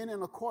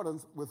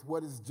with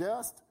what is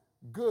just,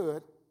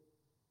 good,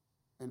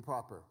 and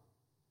proper.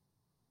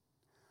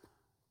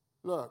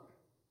 Look,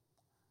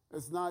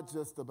 it's not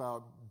just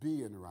about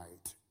being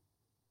right.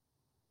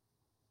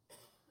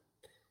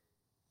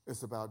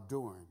 It's about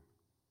doing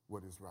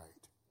what is right.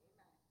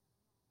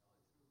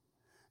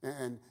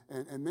 And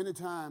many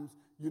times,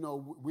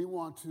 we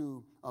want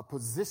to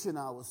position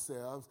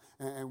ourselves,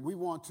 and we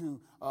want to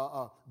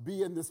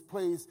be in this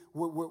place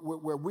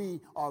where we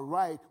are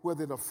right,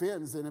 whether it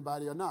offends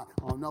anybody or not.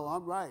 Oh, no,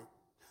 I'm right.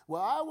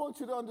 Well, I want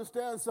you to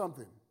understand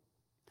something.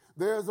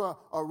 There's a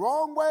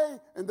wrong way,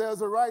 and there's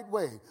a right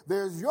way.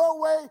 There's your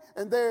way,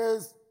 and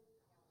there's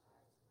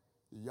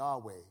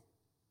Yahweh.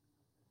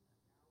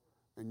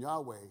 And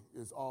Yahweh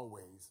is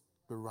always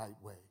the right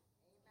way.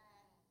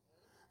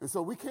 And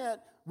so we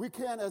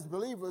can't as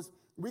believers,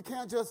 we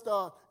can't just,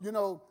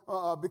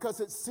 because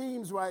it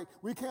seems right,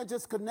 we can't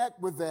just connect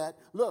with that.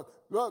 Look,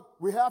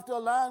 we have to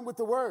align with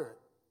the Word.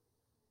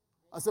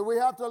 I said we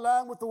have to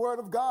align with the Word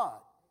of God.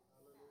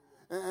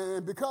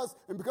 And because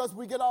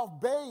we get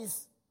off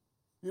base,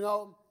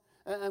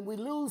 and we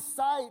lose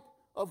sight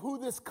of who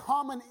this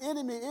common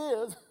enemy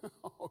is,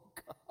 oh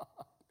God.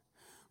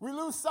 We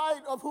lose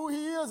sight of who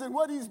he is and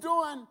what he's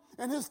doing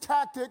and his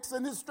tactics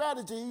and his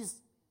strategies.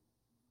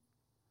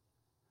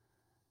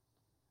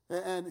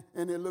 And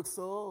it looks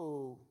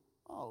so,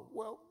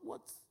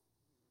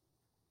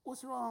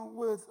 what's wrong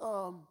with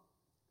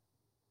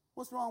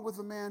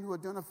a man who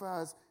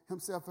identifies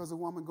himself as a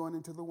woman going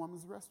into the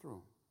woman's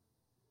restroom?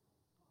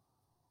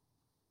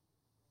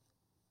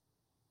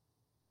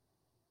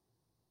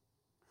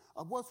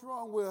 What's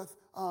wrong with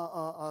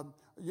a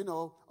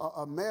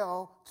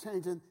male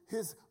changing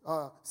his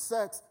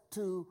sex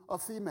to a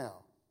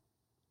female?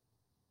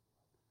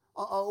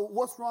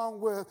 What's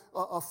wrong with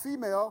a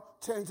female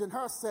changing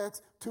her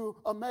sex to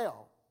a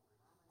male?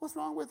 What's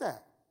wrong with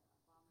that?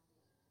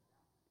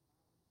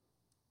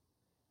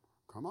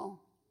 Come on.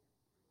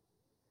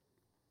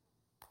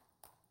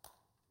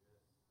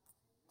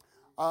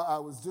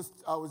 I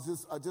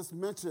just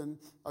mentioned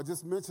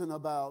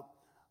about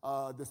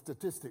the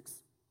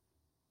statistics.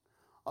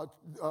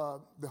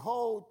 The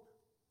whole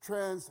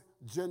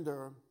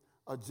transgender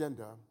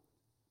agenda,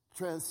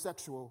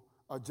 transsexual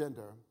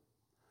agenda,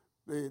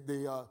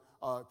 the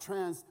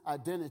trans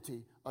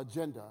identity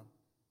agenda,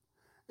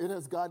 it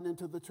has gotten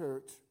into the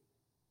church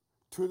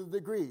to the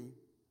degree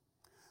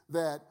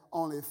that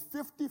only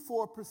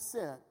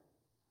 54%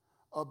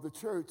 of the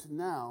church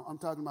now, I'm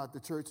talking about the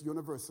church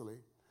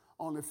universally,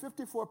 only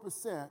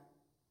 54%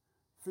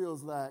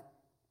 feels like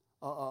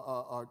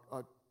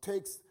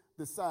takes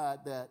the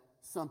side that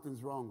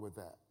something's wrong with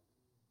that.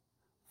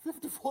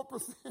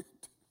 54%.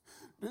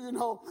 Do you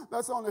know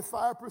that's only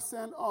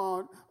 5%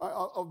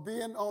 of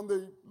being on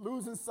the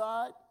losing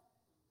side?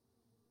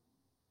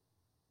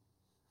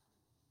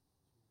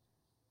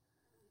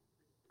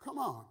 Come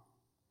on.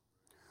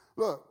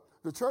 Look,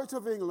 the Church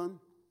of England,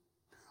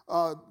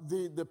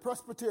 the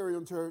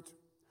Presbyterian Church,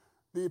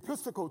 the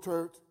Episcopal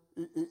Church,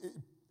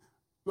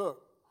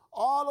 look,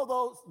 all of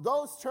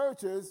those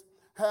churches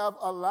have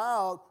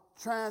allowed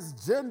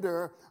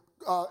transgender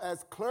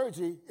as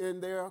clergy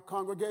in their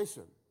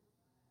congregation.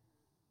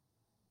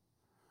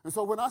 And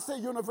so when I say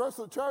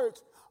universal church,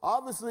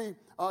 obviously,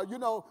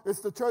 it's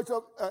the church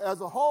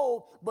as a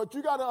whole, but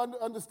you got to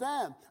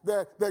understand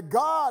that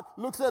God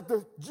looks at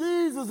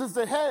Jesus is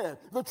the head.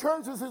 The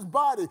church is his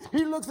body.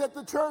 He looks at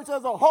the church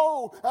as a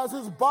whole, as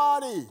his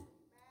body.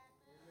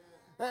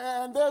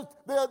 And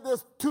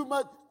there's too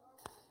much.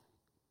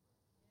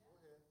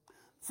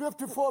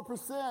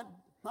 54%,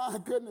 my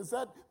goodness,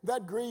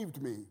 that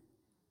grieved me.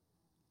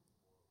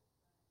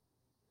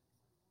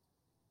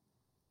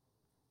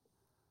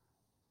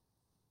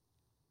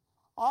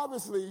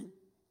 Obviously,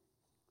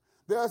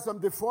 there's some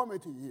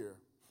deformity here.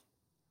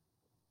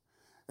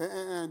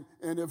 And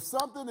if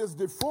something is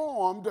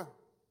deformed,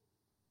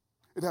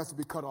 it has to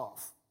be cut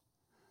off.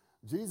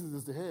 Jesus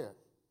is the head.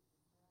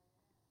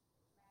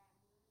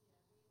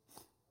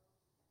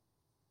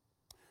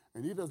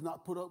 And he does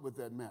not put up with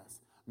that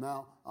mess.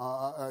 Now,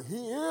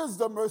 he is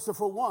the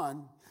merciful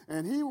one,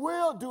 and he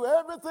will do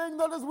everything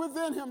that is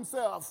within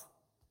himself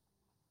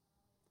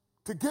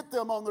to get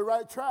them on the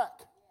right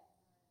track.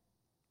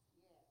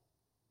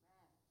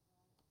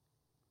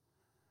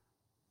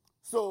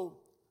 So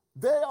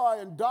they are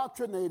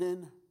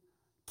indoctrinating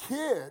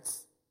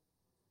kids.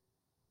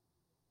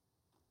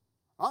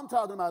 I'm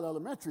talking about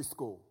elementary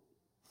school.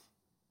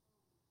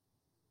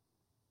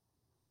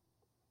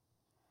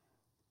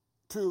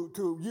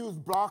 To use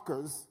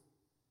blockers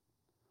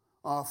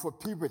for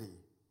puberty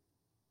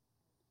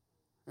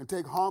and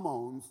take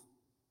hormones.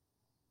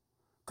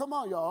 Come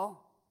on, y'all.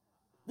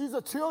 These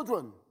are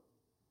children.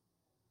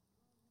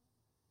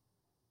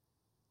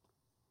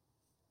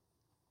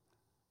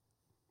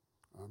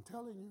 I'm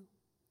telling you,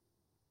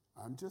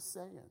 I'm just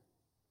saying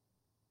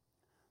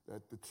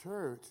that the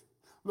church,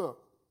 look,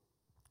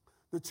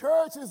 the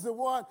church is the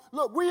one,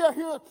 look, we are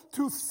here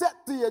to set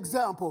the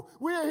example.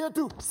 We are here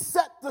to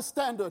set the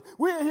standard.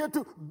 We are here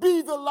to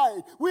be the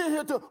light. We are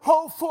here to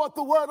hold forth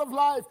the word of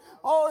life,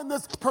 all in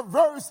this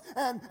perverse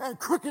and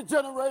crooked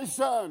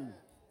generation.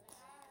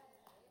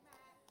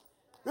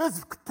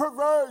 It's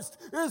perverse,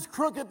 it's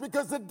crooked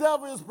because the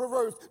devil is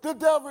perverse. The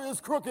devil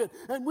is crooked.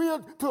 And we are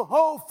to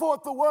hold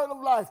forth the word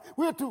of life.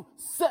 We are to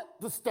set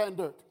the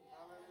standard.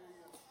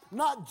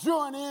 Not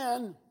join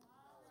in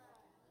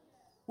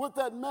with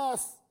that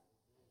mess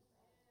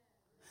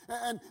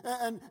and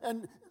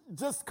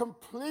just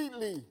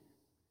completely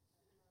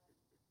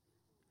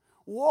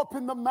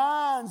warping the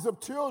minds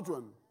of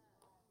children.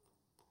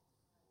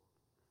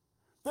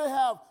 They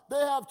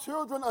have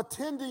children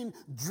attending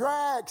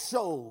drag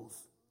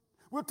shows.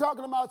 We're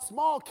talking about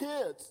small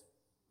kids.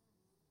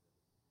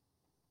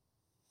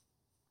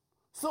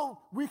 So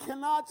we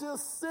cannot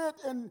just sit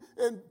and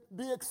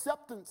be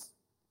acceptance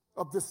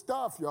of this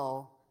stuff,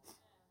 y'all.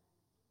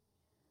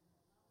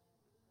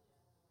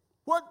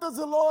 What does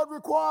the Lord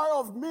require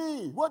of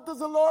me? What does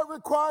the Lord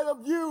require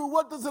of you?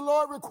 What does the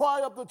Lord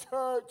require of the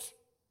church?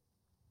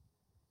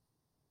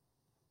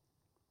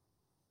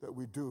 That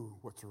we do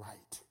what's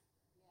right.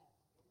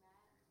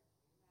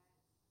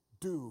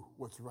 Do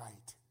what's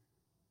right.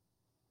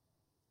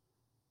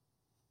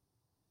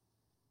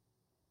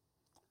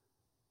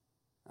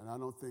 And I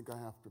don't think I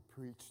have to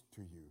preach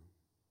to you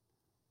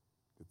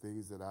the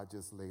things that I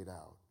just laid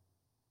out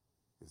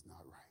is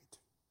not right.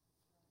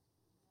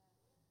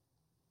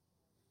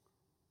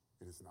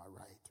 It is not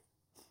right.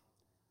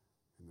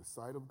 In the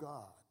sight of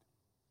God,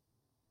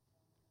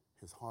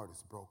 his heart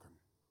is broken.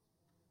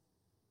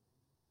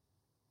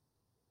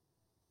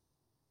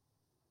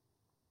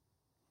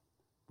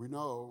 We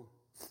know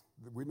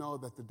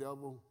that the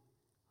devil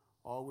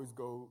always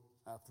goes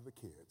after the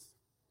kids.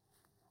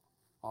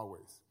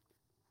 Always.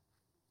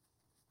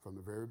 From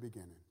the very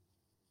beginning.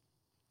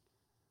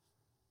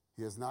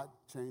 He has not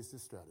changed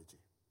his strategy.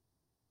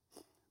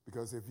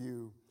 Because if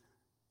you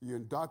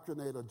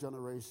indoctrinate a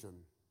generation,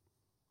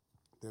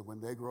 that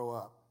when they grow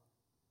up,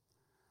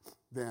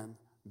 then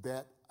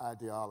that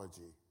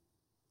ideology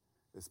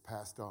is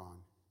passed on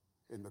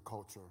in the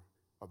culture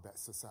of that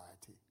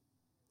society.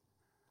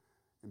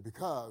 And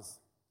because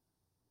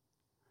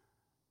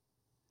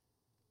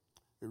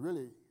it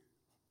really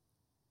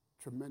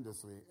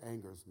tremendously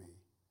angers me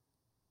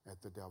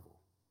at the devil.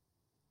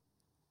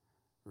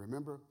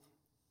 Remember,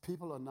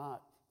 people are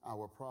not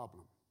our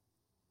problem.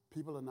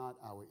 People are not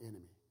our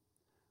enemy.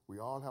 We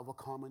all have a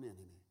common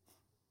enemy.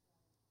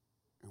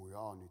 And we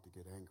all need to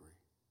get angry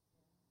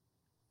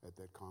at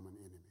that common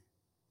enemy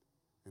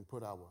and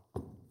put our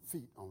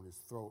feet on his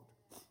throat.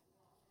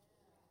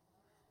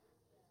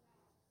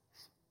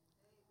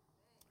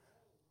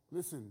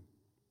 Listen,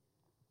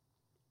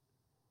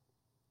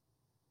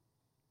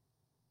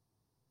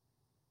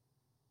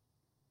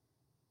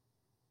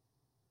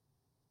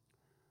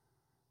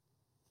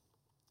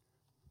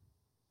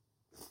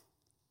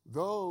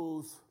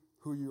 those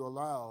who you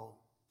allow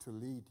to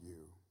lead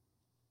you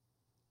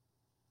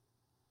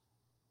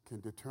can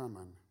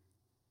determine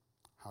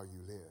how you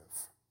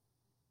live.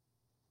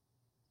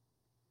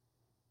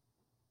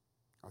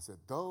 I said,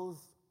 those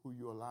who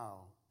you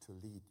allow to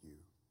lead you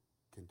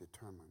can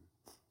determine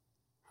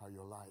how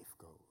your life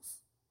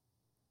goes.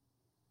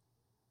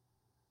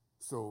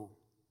 So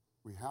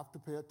we have to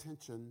pay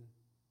attention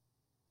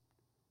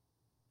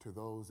to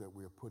those that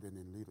we are putting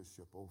in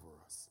leadership over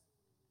us.